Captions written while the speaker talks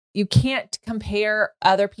you can't compare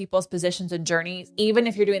other people's positions and journeys, even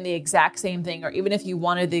if you're doing the exact same thing, or even if you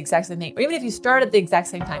wanted the exact same thing, or even if you started at the exact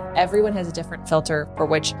same time. Everyone has a different filter for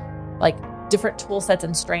which, like, different tool sets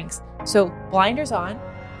and strengths. So blinders on,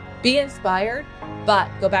 be inspired,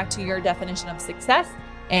 but go back to your definition of success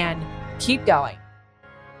and keep going.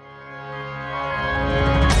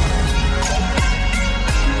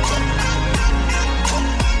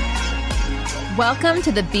 Welcome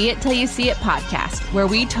to the Be It Till You See It podcast, where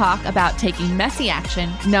we talk about taking messy action,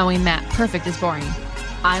 knowing that perfect is boring.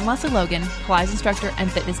 I'm Leslie Logan, Pilates instructor and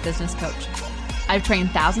fitness business coach. I've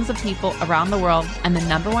trained thousands of people around the world, and the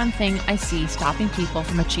number one thing I see stopping people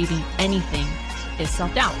from achieving anything is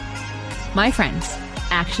self-doubt. My friends,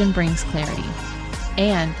 action brings clarity,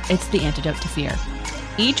 and it's the antidote to fear.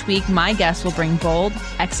 Each week, my guests will bring bold,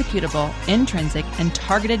 executable, intrinsic, and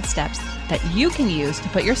targeted steps that you can use to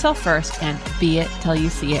put yourself first and be it till you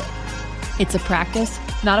see it. It's a practice,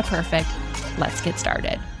 not a perfect. Let's get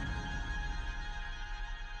started.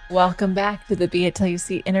 Welcome back to the Be It Till You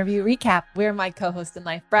See interview recap, where my co-host in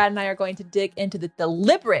life, Brad, and I are going to dig into the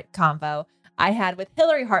deliberate convo I had with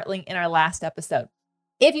Hillary Hartling in our last episode.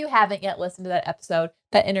 If you haven't yet listened to that episode,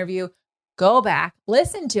 that interview, go back,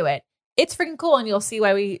 listen to it. It's freaking cool, and you'll see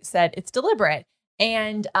why we said it's deliberate.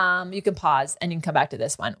 And you can pause and you can come back to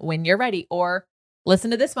this one when you're ready, or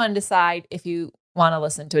listen to this one and decide if you want to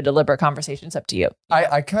listen to a deliberate conversation. It's up to you.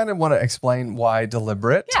 I kind of want to explain why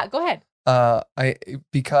deliberate. Yeah, go ahead.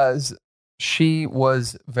 Because she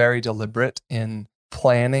was very deliberate in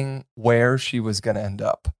planning where she was going to end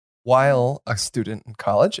up while a student in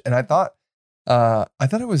college. And I thought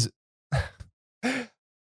it was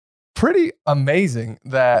pretty amazing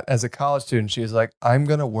that as a college student, she was like, I'm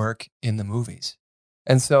going to work in the movies.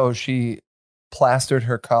 And so she plastered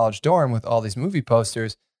her college dorm with all these movie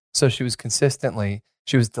posters. So she was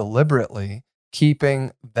deliberately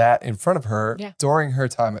keeping that in front of her during her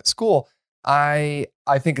time at school. I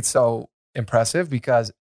think it's so impressive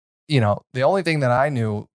because, the only thing that I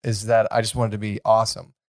knew is that I just wanted to be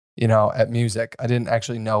awesome, at music. I didn't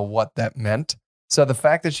actually know what that meant. So the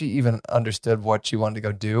fact that she even understood what she wanted to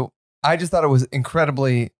go do, I just thought it was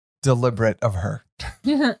incredibly deliberate of her.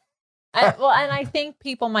 And I think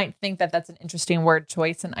people might think that that's an interesting word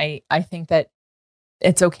choice. And I think that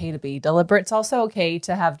it's okay to be deliberate. It's also okay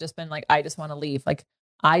to have just been like, I just want to leave. Like,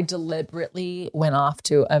 I deliberately went off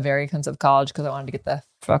to a very expensive college because I wanted to get the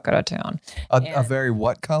fuck out of town. A very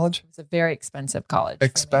what college? It's a very expensive college.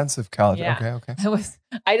 Expensive college. Yeah. Okay.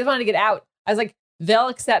 I just wanted to get out. I was like, they'll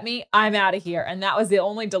accept me. I'm out of here. And that was the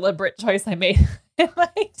only deliberate choice I made in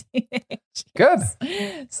my teenage Good.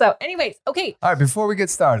 years. So anyways, okay. All right. Before we get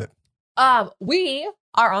started. We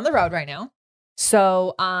are on the road right now.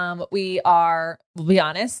 So we'll be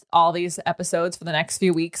honest, all these episodes for the next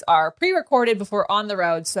few weeks are pre-recorded before on the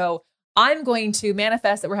road. So I'm going to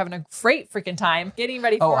manifest that we're having a great freaking time getting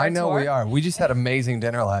ready for our I know tour. we are. We just had amazing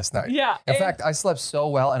dinner last night. Yeah. In fact, I slept so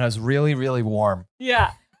well and I was really, really warm.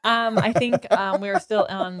 Yeah. I think we're still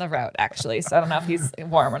on the road, actually. So I don't know if he's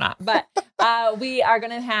warm or not. But we are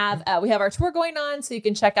going to have, we have our tour going on. So you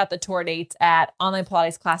can check out the tour dates at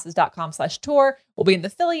onlinepilatesclasses.com/tour. We'll be in the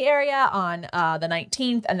Philly area on the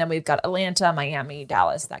 19th. And then we've got Atlanta, Miami,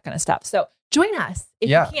 Dallas, that kind of stuff. So join us if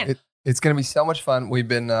you can. It's going to be so much fun. We've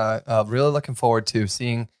been really looking forward to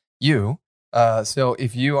seeing you. So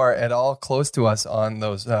if you are at all close to us on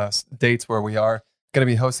those dates where we are going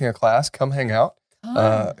to be hosting a class, come hang out.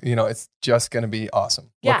 It's just going to be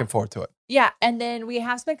awesome. Yeah. Looking forward to it. Yeah. And then we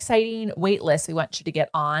have some exciting wait lists we want you to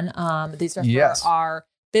get on. These are for our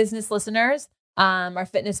business listeners, our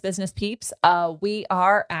fitness business peeps. We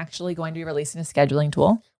are actually going to be releasing a scheduling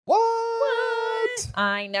tool. What?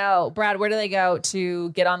 I know. Brad, where do they go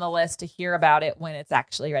to get on the list to hear about it when it's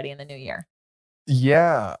actually ready in the new year?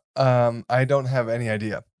 Yeah. I don't have any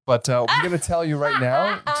idea, but I'm going to tell you right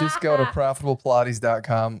now, just go to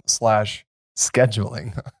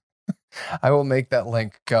profitablepilates.com/scheduling. I will make that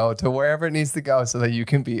link go to wherever it needs to go so that you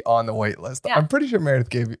can be on the wait list. Yeah. I'm pretty sure Meredith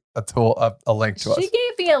gave you a link to us. She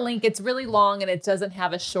gave me a link. It's really long and it doesn't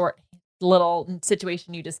have a short little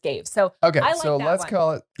situation you just gave. So okay, so let's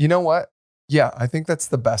call it, you know what? Yeah, I think that's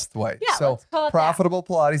the best way. Yeah, so let's call it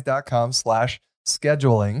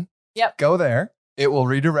profitablepilates.com/scheduling. Yep. Go there. It will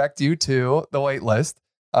redirect you to the wait list.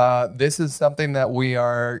 This is something that we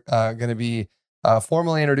are going to be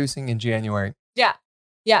formally introducing in January. Yeah.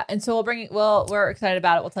 Yeah. And so we're excited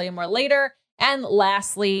about it. We'll tell you more later. And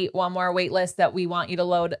lastly, one more wait list that we want you to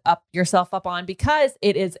load up yourself up on because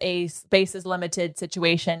it is a spaces limited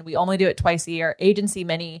situation. We only do it twice a year. Agency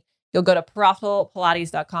Mini you'll go to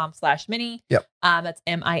profitapilates.com/mini. Yep. That's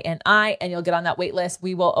MINI, and you'll get on that wait list.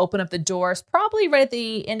 We will open up the doors probably right at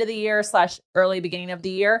the end of the year / early beginning of the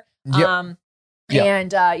year. Yep.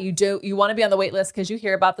 And you want to be on the wait list because you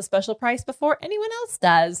hear about the special price before anyone else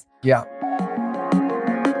does. Yeah.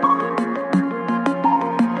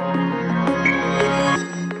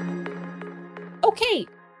 Okay.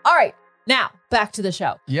 All right. Now back to the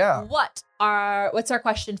show. Yeah. What's our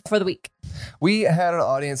question for the week? We had an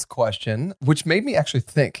audience question, which made me actually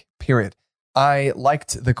think, period. I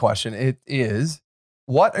liked the question. It is,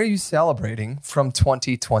 what are you celebrating from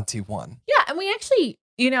 2021? Yeah. And we actually,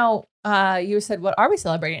 you said, what are we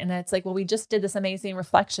celebrating? And it's like, well, we just did this amazing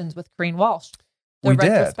reflections with Corrine Walsh, the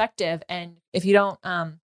retrospective. And if you don't,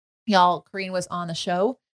 y'all, Corrine was on the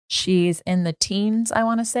show. She's in the teens, I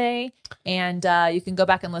want to say. And you can go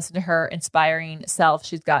back and listen to her inspiring self.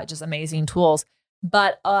 She's got just amazing tools.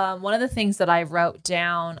 But one of the things that I wrote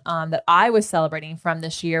down that I was celebrating from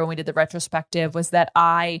this year when we did the retrospective was that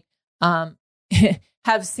I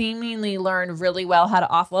have seemingly learned really well how to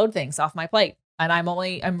offload things off my plate. And I'm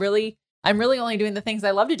really only doing the things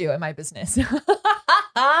I love to do in my business. And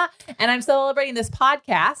I'm celebrating this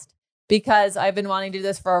podcast because I've been wanting to do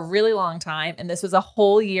this for a really long time. And this was a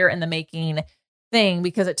whole year in the making thing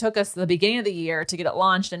because it took us the beginning of the year to get it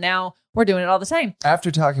launched. And now we're doing it all the time.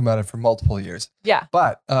 After talking about it for multiple years. Yeah.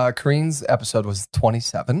 But Corrine's episode was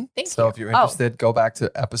 27. So if you're interested, go back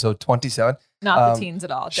to episode 27. Not the teens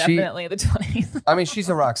at all. Definitely the 20s. I mean, she's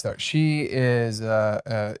a rock star. She is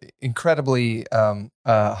incredibly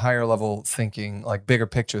higher level thinking, like bigger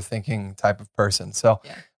picture thinking type of person. So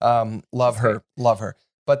love her.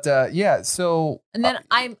 But so. And then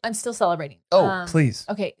I'm still celebrating. Please.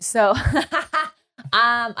 Okay. So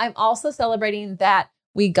I'm also celebrating that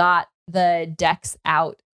we got the decks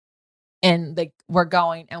out and we're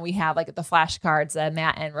going and we have like the flashcards,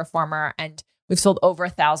 Matt and Reformer, and we've sold over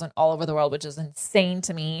 1,000 all over the world, which is insane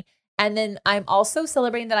to me. And then I'm also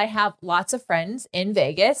celebrating that I have lots of friends in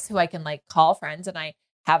Vegas who I can like call friends and I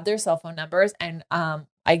have their cell phone numbers and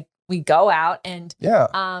we go out and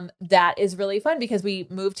that is really fun because we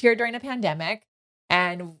moved here during a pandemic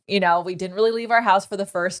and, we didn't really leave our house for the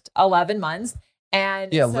first 11 months.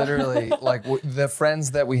 And literally like the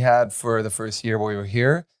friends that we had for the first year we were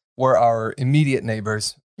here were our immediate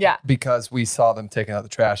neighbors. Yeah. Because we saw them taking out the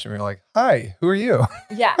trash and we were like, hi, who are you?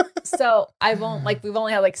 Yeah. So we've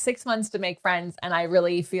only had like 6 months to make friends. And I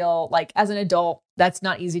really feel like as an adult, that's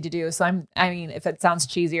not easy to do. So if it sounds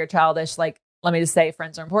cheesy or childish, like, let me just say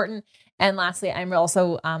friends are important. And lastly, I'm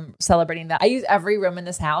also celebrating that I use every room in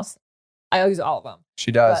this house. I use all of them.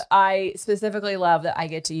 She does. But I specifically love that I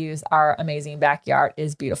get to use our amazing backyard.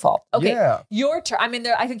 Is beautiful. Okay. Your turn. I mean,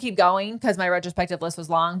 I could keep going because my retrospective list was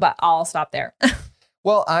long, but I'll stop there.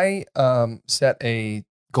 Well, I set a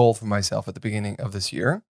goal for myself at the beginning of this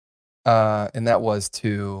year, and that was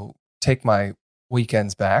to take my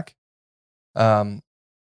weekends back. I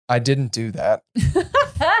didn't do that,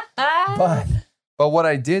 but what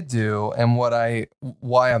I did do, and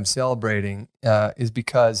why I'm celebrating, is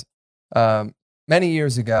because many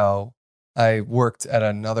years ago I worked at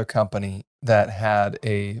another company that had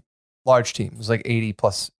a large team. It was like 80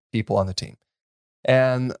 plus people on the team,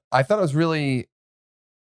 and I thought it was really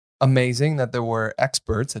amazing that there were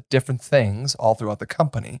experts at different things all throughout the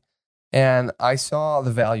company. And I saw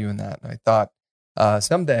the value in that. And I thought,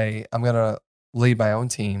 someday I'm going to lead my own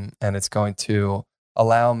team and it's going to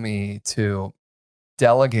allow me to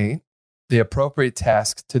delegate the appropriate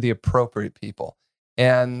tasks to the appropriate people.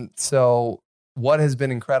 And so what has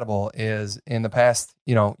been incredible is in the past,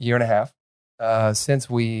 year and a half, since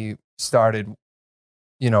we started,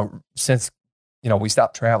 since we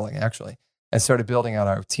stopped traveling actually, and started building out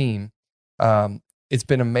our team, it's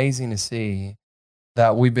been amazing to see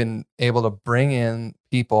that we've been able to bring in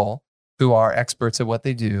people who are experts at what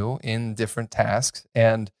they do in different tasks.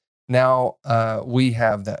 And now we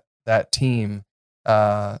have that team,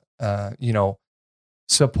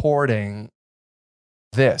 supporting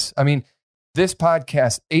this. I mean, this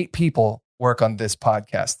podcast, 8 people work on this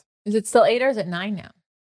podcast. Is it still 8 or is it 9 now?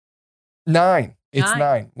 9. It's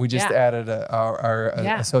 9. We just added our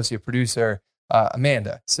associate producer,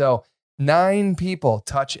 Amanda. So 9 people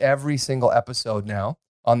touch every single episode now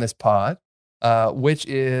on this pod, which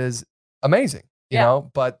is amazing, you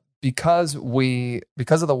know, but because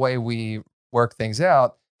of the way we work things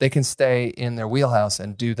out, they can stay in their wheelhouse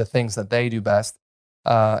and do the things that they do best.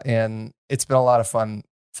 And it's been a lot of fun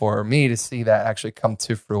for me to see that actually come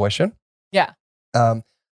to fruition. Yeah.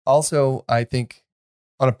 Also, I think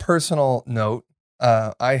on a personal note,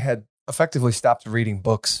 I had effectively stopped reading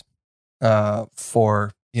books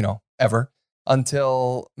for, ever.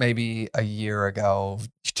 until maybe a year ago,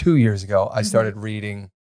 2 years ago, I started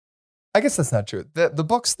reading. I guess that's not true. The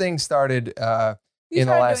books thing started in the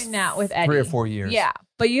last doing that with Eddie. 3 or 4 years. Yeah,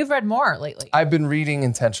 but you've read more lately. I've been reading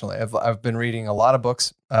intentionally. I've been reading a lot of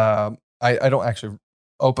books. I don't actually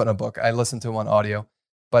open a book. I listen to them on audio.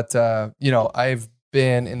 But I've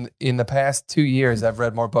been in the past 2 years, I've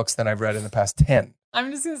read more books than I've read in the past 10. I'm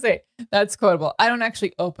just going to say, that's quotable. I don't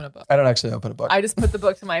actually open a book. I don't actually open a book. I just put the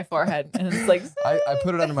book to my forehead and it's like... I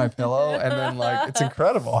put it under my pillow and then it's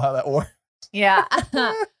incredible how that works. Yeah.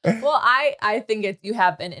 Well, I think you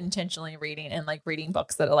have been intentionally reading and reading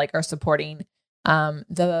books that are supporting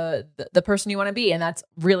the person you want to be. And that's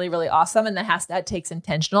really, really awesome. And that takes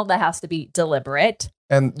intentional. That has to be deliberate.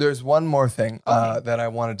 And there's one more thing that I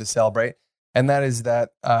wanted to celebrate. And that is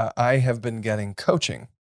that I have been getting coaching.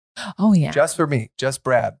 Oh, yeah. Just for me, just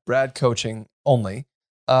Brad coaching only.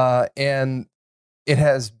 And it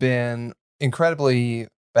has been incredibly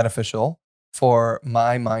beneficial for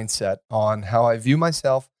my mindset on how I view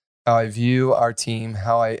myself, how I view our team,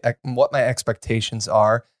 what my expectations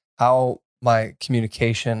are, how my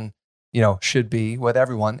communication, should be with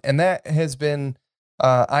everyone. And that has been,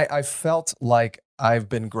 I felt like I've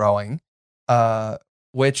been growing,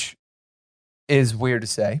 which is weird to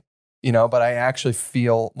say, but I actually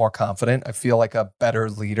feel more confident. I feel like a better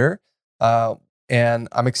leader. And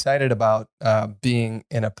I'm excited about being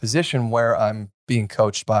in a position where I'm being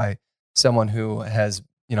coached by someone who has,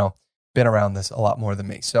 been around this a lot more than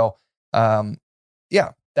me. So,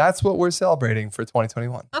 that's what we're celebrating for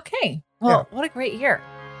 2021. Okay. Well, What a great year.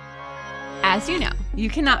 As you know, you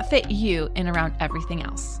cannot fit you in around everything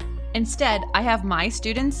else. Instead, I have my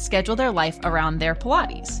students schedule their life around their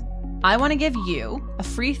Pilates. I want to give you a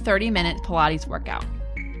free 30-minute Pilates workout.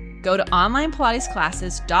 Go to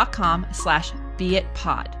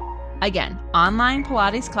onlinepilatesclasses.com/beitpod. Again,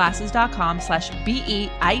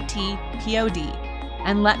 onlinepilatesclasses.com/beitpod.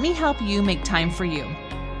 And let me help you make time for you.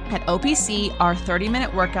 At OPC, our 30-minute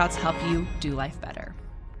workouts help you do life better.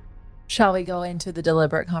 Shall we go into the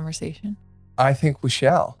deliberate conversation? I think we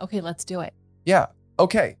shall. Okay, let's do it. Yeah.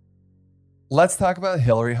 Okay. Let's talk about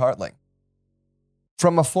Hillary Hartling.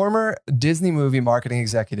 From a former Disney movie marketing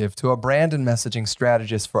executive to a brand and messaging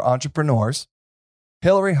strategist for entrepreneurs,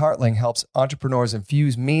 Hillary Hartling helps entrepreneurs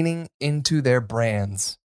infuse meaning into their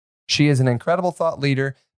brands. She is an incredible thought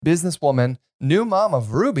leader, businesswoman, new mom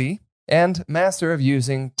of Ruby, and master of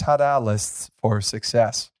using ta-da lists for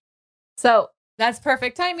success. So that's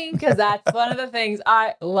perfect timing because that's one of the things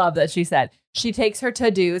I love that she said. She takes her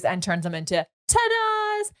to-dos and turns them into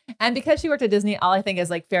ta-das. And because she worked at Disney, all I think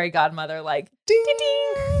is fairy godmother, ding, ding,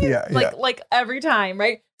 ding. Yeah, like every time,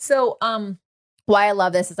 right? So, why I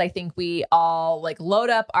love this is I think we all load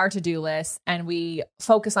up our to-do list and we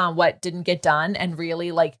focus on what didn't get done. And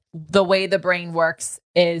really the way the brain works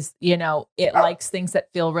is, it likes things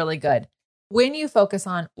that feel really good. When you focus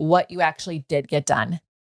on what you actually did get done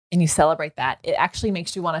and you celebrate that, it actually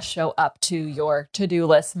makes you want to show up to your to-do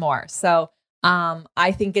list more. So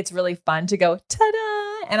I think it's really fun to go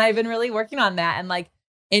ta-da. And I've been really working on that and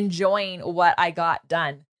enjoying what I got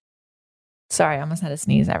done. Sorry, I almost had a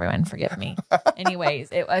sneeze, everyone. Forgive me.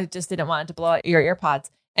 Anyways, I just didn't want it to blow out your earpods.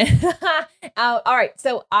 All right.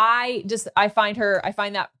 So I find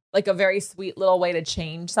that a very sweet little way to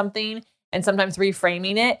change something, and sometimes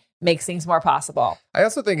reframing it makes things more possible. I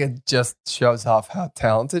also think it just shows off how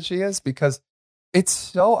talented she is because it's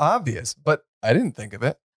so obvious, but I didn't think of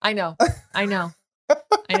it. I know.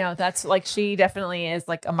 That's she definitely is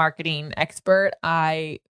a marketing expert.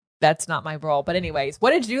 That's not my role. But anyways,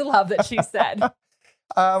 what did you love that she said?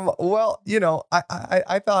 Well,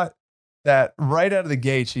 I thought that right out of the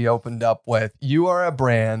gate, she opened up with, you are a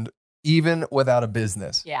brand even without a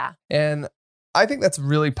business. Yeah. And I think that's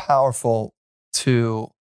really powerful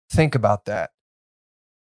to think about that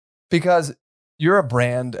because you're a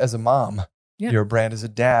brand as a mom. Yeah. You're a brand as a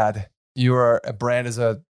dad. You are a brand as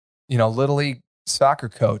a, Little League soccer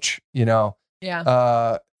coach, Yeah.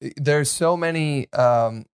 There's so many,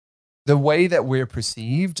 the way that we're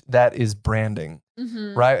perceived, that is branding,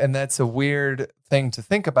 right? And that's a weird thing to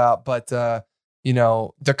think about, but, the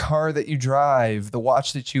car that you drive, the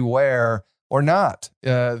watch that you wear or not,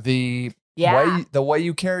 the way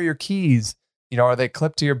you carry your keys, are they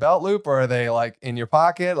clipped to your belt loop or are they in your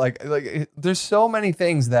pocket? There's so many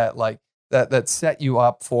things that that set you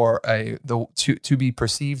up for to be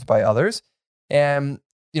perceived by others. And,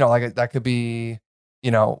 that could be,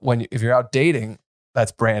 if you're out dating,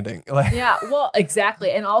 that's branding. Yeah, well,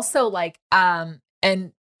 exactly. And also I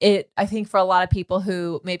think for a lot of people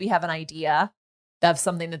who maybe have an idea That's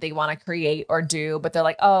something that they want to create or do, but they're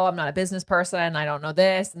like, oh, I'm not a business person. I don't know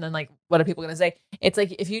this. And then like, what are people going to say? It's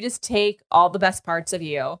like, if you just take all the best parts of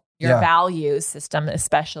you, your values system,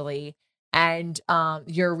 especially, and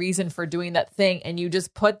your reason for doing that thing, and you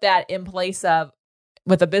just put that in place of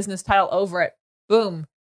with a business title over it, boom,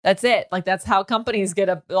 that's it. Like that's how companies get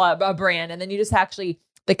a brand. And then you just actually,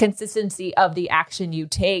 the consistency of the action you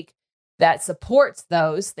take that supports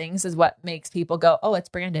those things is what makes people go, oh, it's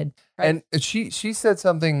branded. Right? And she said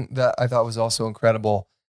something that I thought was also incredible.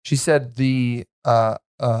 She said the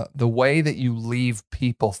way that you leave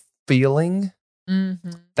people feeling,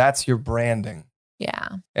 that's your branding. Yeah.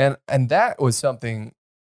 And that was something,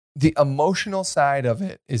 the emotional side of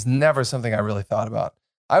it is never something I really thought about.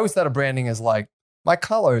 I always thought of branding as like my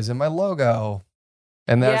colors and my logo.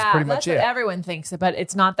 And that's pretty much it. What everyone thinks, but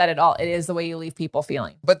it's not that at all. It is the way you leave people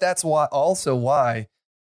feeling. But that's why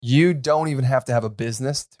you don't even have to have a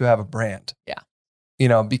business to have a brand. Yeah. You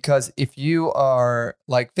know, because if you are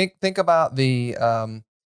like, think about the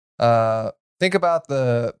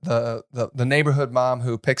neighborhood mom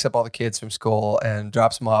who picks up all the kids from school and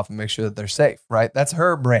drops them off and makes sure that they're safe, right? That's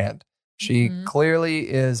her brand. She clearly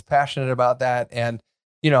is passionate about that. And,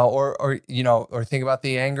 or think about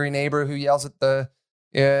the angry neighbor who yells at the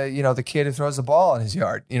kid who throws the ball in his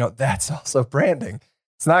yard. That's also branding.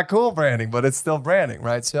 It's not cool branding, but it's still branding,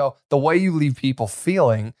 right? So the way you leave people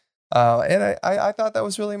feeling, and I thought that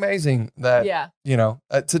was really amazing that,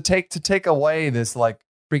 to take away this like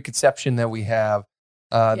preconception that we have,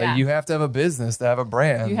 that you have to have a business to have a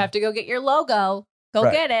brand. You have to go get your logo. Go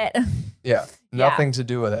get it. Yeah. Nothing to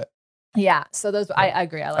do with it. Yeah. So those, I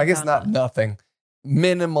agree. I guess not nothing.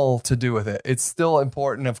 Minimal to do with it. It's still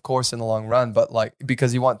important, of course, in the long run, but like,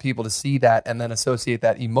 because you want people to see that and then associate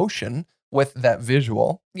that emotion with that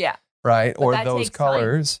visual. Yeah. Right. But or those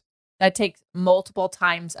colors. Time. That takes multiple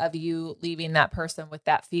times of you leaving that person with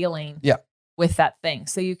that feeling. Yeah. With that thing.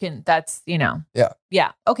 So you can, that's, Yeah.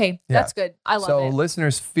 Yeah. Okay. That's good. I love it. So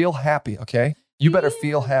listeners, feel happy. Okay. You better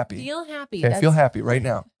feel happy. Feel happy. Okay. Feel happy right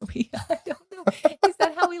now. I don't know. Is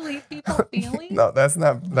that how we leave people feeling? No, that's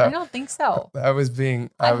not. I don't think so. I was being.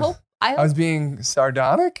 I hope. I was being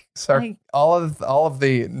sardonic. All of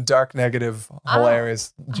the dark, negative,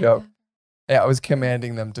 hilarious joke. Yeah, I was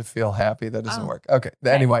commanding them to feel happy. That doesn't work. Okay.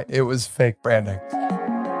 Anyway, it was fake branding.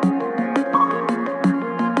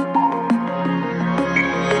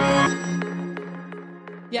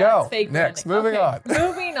 Yeah, Go. It's fake Next. branding.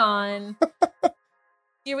 Moving on.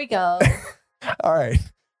 Here we go. All right.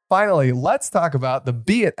 Finally, let's talk about the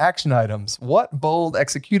Be It action items. What bold,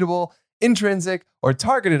 executable, intrinsic, or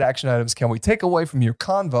targeted action items can we take away from your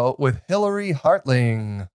convo with Hillary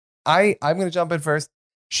Hartling? I'm going to jump in first.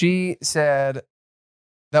 She said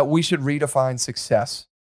that we should redefine success.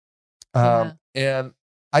 And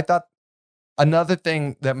I thought another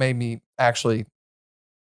thing that made me actually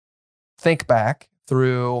think back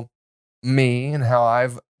through me and how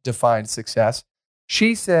I've defined success.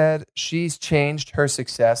 She said she's changed her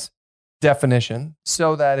success definition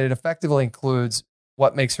so that it effectively includes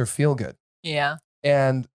what makes her feel good. Yeah.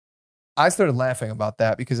 And I started laughing about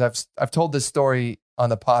that because I've told this story on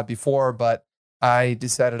the pod before, but I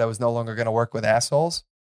decided I was no longer going to work with assholes.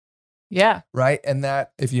 Yeah. Right. And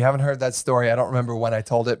that, if you haven't heard that story, I don't remember when I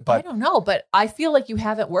told it, but I don't know, but I feel like you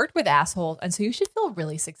haven't worked with assholes. And so you should feel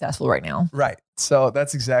really successful right now. Right. So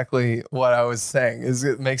that's exactly what I was saying is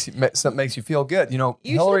it makes you feel good.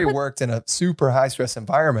 Hillary worked in a super high stress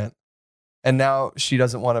environment and now she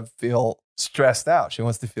doesn't want to feel stressed out. She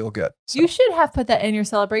wants to feel good. So. You should have put that in your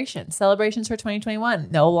celebrations for 2021.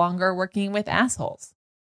 No longer working with assholes.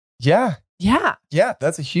 Yeah. Yeah. Yeah.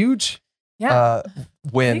 That's a huge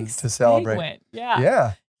win to celebrate. Win. Yeah.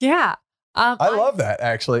 Yeah. Yeah. I love that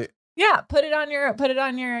actually. Yeah. Put it on your thing. I put it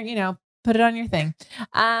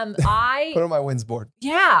on my wins board.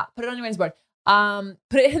 Yeah. Put it on your wins board.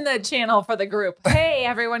 Put it in the channel for the group. Hey,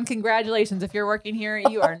 everyone. Congratulations. If you're working here,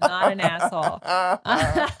 you are not an asshole.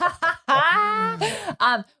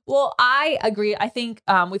 Well, I agree. I think,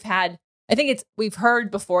 we've heard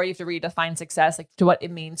before you have to redefine success, like to what it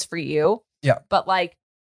means for you. Yeah. But like,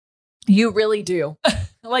 you really do.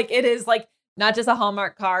 Like it is like not just a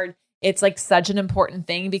Hallmark card. It's like such an important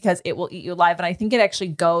thing because it will eat you alive. And I think it actually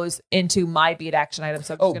goes into my Be It action item.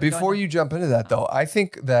 So before you jump into that though, I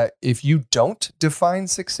think that if you don't define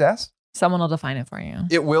success, someone will define it for you.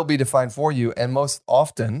 It will be defined for you. And most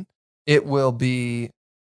often it will be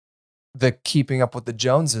the keeping up with the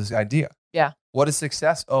Joneses idea. Yeah. What is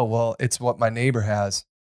success? Oh, well, it's what my neighbor has.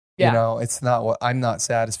 Yeah. It's not what I'm not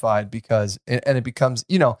satisfied because, and it becomes,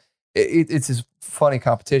 it's this funny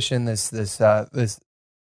competition.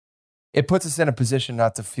 It puts us in a position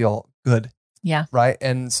not to feel good Yeah. Right.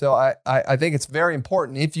 And so I think it's very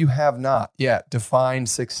important, if you have not yet defined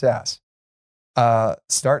success,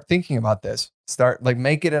 start thinking about this.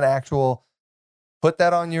 Make it an actual, put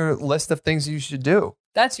that on your list of things you should do.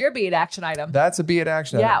 That's your Be It action item. That's a Be It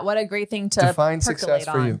action item. Yeah. What a great thing to define success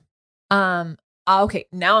for you. Okay.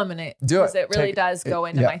 Now I'm going to do it. It really does go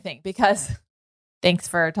into my thing, because thanks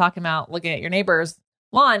for talking about looking at your neighbor's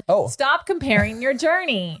lawn. Oh. Stop comparing your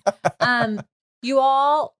journey.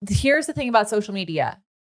 Here's the thing about social media.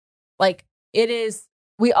 Like,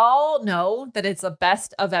 we all know that it's the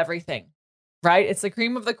best of everything, right? It's the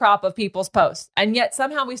cream of the crop of people's posts. And yet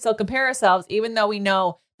somehow we still compare ourselves, even though we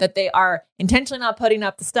know that they are intentionally not putting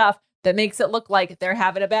up the stuff that makes it look like they're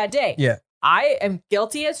having a bad day. Yeah. I am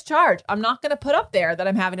guilty as charged. I'm not going to put up there that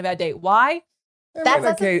I'm having a bad day. Why? That's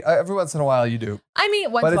okay. Every once in a while you do. I mean,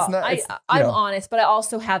 I'm honest, but I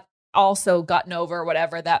also have gotten over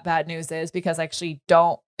whatever that bad news is, because I actually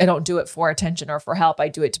don't do it for attention or for help. I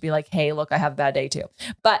do it to be like, hey, look, I have a bad day too.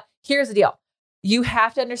 But here's the deal. You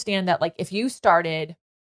have to understand that, like, if you started,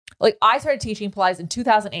 like, I started teaching Pilates in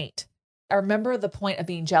 2008. I remember the point of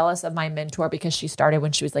being jealous of my mentor because she started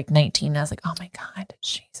when she was like 19. I was like, oh my God,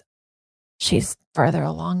 she's further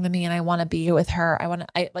along than me, and I want to be with her.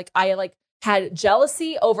 I had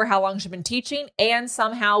jealousy over how long she'd been teaching, and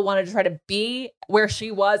somehow wanted to try to be where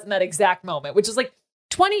she was in that exact moment, which is like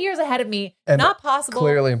 20 years ahead of me. And not possible.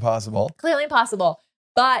 Clearly impossible.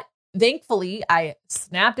 But thankfully I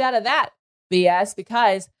snapped out of that BS,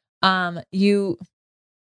 because you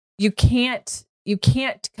can't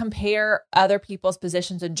compare other people's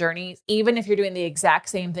positions and journeys, even if you're doing the exact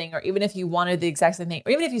same thing, or even if you wanted the exact same thing,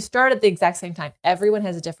 or even if you start at the exact same time. Everyone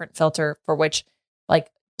has a different filter for which,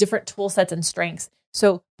 like, different tool sets and strengths.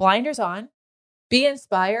 So blinders on, be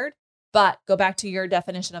inspired, but go back to your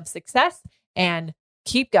definition of success and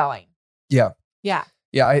keep going. Yeah. Yeah.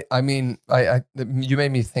 Yeah. I mean, you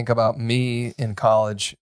made me think about me in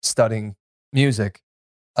college studying music,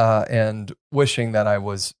 and wishing that I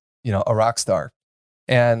was, a rock star.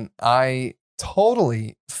 And I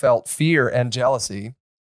totally felt fear and jealousy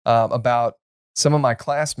about some of my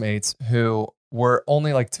classmates who were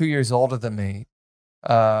only like 2 years older than me.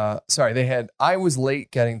 I was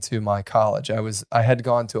late getting to my college. I had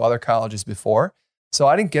gone to other colleges before. So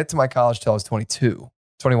I didn't get to my college till I was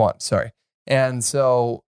 21, sorry. And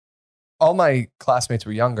so all my classmates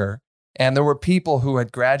were younger, and there were people who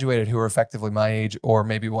had graduated who were effectively my age or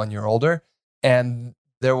maybe 1 year older. And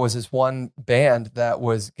there was this one band that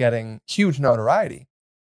was getting huge notoriety,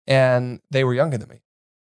 and they were younger than me.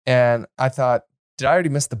 And I thought, did I already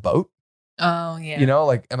miss the boat? Oh, yeah.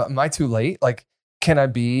 Am I too late? Like, can I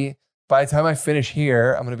be, by the time I finish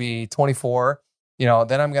here, I'm going to be 24,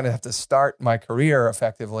 then I'm going to have to start my career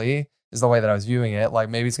effectively, is the way that I was viewing it. Like,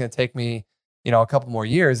 maybe it's going to take me, a couple more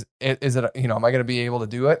years. Is it, am I going to be able to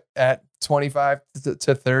do it at 25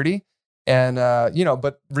 to 30? And,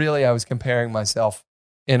 but really I was comparing myself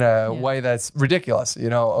in a way that's ridiculous.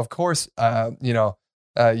 Of course,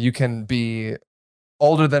 you can be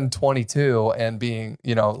older than 22 and being,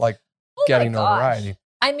 getting notoriety.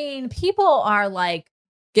 I mean, people are like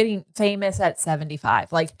getting famous at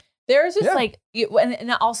 75. Like, there's just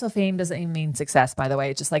and also fame doesn't even mean success, by the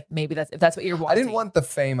way. It's just like, maybe if that's what you're wanting. I didn't want the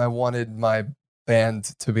fame. I wanted my band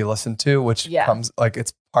to be listened to, which comes like,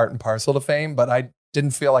 it's part and parcel to fame, but I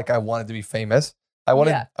didn't feel like I wanted to be famous. I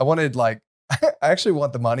wanted like, I actually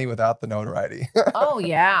want the money without the notoriety. Oh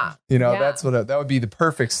yeah. That's that would be the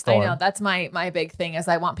perfect storm. I know. That's my big thing, is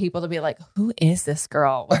I want people to be like, who is this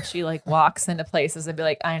girl? When she like walks into places and be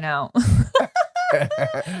like, I know.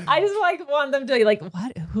 I just like want them to be like,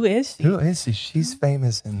 what? Who is she? Who is she? She's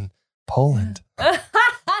famous in Poland.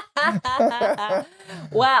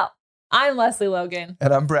 Well, I'm Leslie Logan.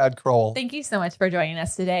 And I'm Brad Kroll. Thank you so much for joining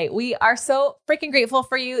us today. We are so freaking grateful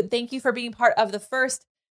for you. Thank you for being part of the first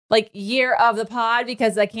year of the pod,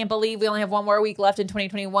 because I can't believe we only have one more week left in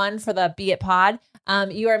 2021 for the Be It pod.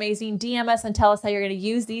 You are amazing. DM us and tell us how you're going to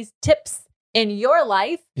use these tips in your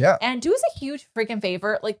life. Yeah. And do us a huge freaking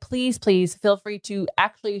favor. Please feel free to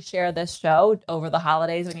actually share this show over the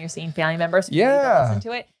holidays when you're seeing family members. Yeah. Listen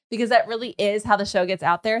to it, because that really is how the show gets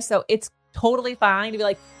out there. So it's totally fine to be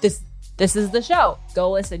like, this is the show.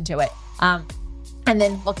 Go listen to it. And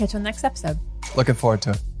then we'll catch you on the next episode. Looking forward to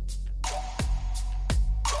it.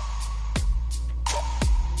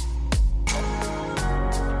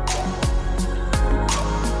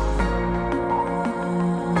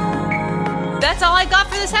 That's all I got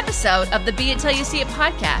for this episode of the Be It Till You See It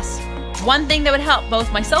podcast. One thing that would help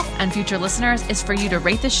both myself and future listeners is for you to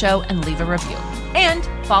rate the show and leave a review. And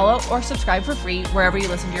follow or subscribe for free wherever you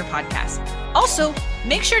listen to your podcast. Also,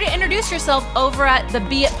 make sure to introduce yourself over at the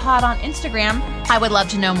Be It Pod on Instagram. I would love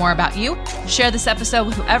to know more about you. Share this episode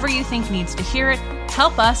with whoever you think needs to hear it.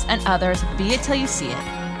 Help us and others be it till you see it.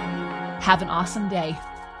 Have an awesome day.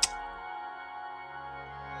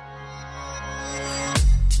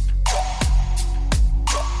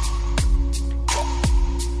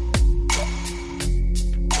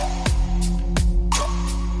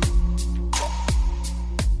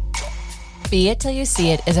 Be It Till You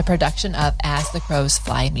See It is a production of As the Crows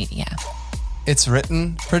Fly Media. It's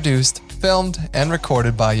written, produced, filmed, and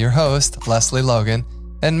recorded by your host, Leslie Logan,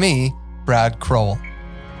 and me, Brad Crowell.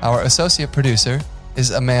 Our associate producer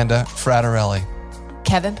is Amanda Fraterelli.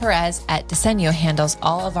 Kevin Perez at Disenyo handles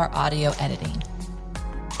all of our audio editing.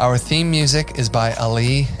 Our theme music is by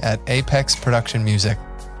Ali at Apex Production Music,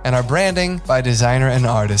 and our branding by designer and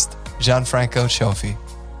artist Gianfranco Cioffi.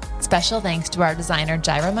 Special thanks to our designer,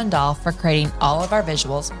 Jaira Mandal, for creating all of our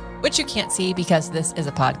visuals, which you can't see because this is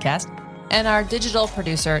a podcast, and our digital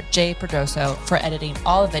producer, Jay Perdoso, for editing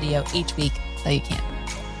all the video each week so you can.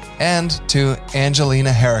 And to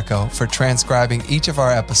Angelina Herrico for transcribing each of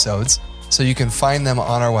our episodes so you can find them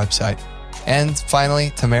on our website. And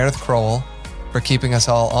finally, to Meredith Crowell for keeping us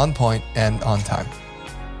all on point and on time.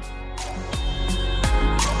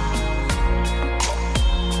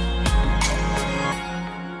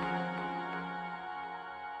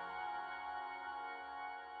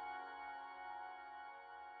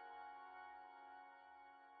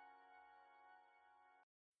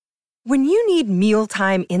 When you need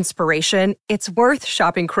mealtime inspiration, it's worth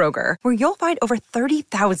shopping Kroger, where you'll find over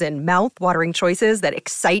 30,000 mouth-watering choices that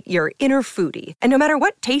excite your inner foodie. And no matter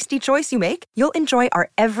what tasty choice you make, you'll enjoy our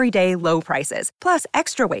everyday low prices, plus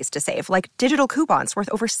extra ways to save, like digital coupons worth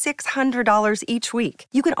over $600 each week.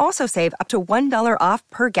 You can also save up to $1 off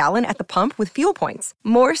per gallon at the pump with fuel points.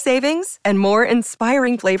 More savings and more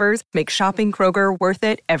inspiring flavors make shopping Kroger worth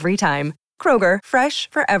it every time. Kroger, fresh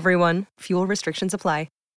for everyone. Fuel restrictions apply.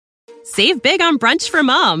 Save big on brunch for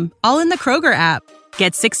mom, all in the Kroger app.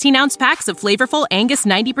 Get 16-ounce packs of flavorful Angus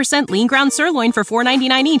 90% lean ground sirloin for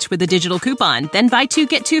 $4.99 each with a digital coupon. Then buy 2,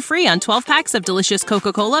 get 2 free on 12 packs of delicious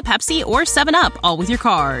Coca-Cola, Pepsi, or 7-Up, all with your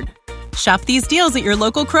card. Shop these deals at your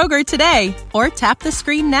local Kroger today, or tap the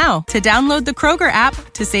screen now to download the Kroger app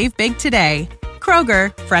to save big today.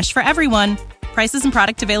 Kroger, fresh for everyone. Prices and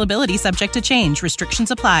product availability subject to change. Restrictions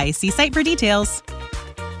apply. See site for details.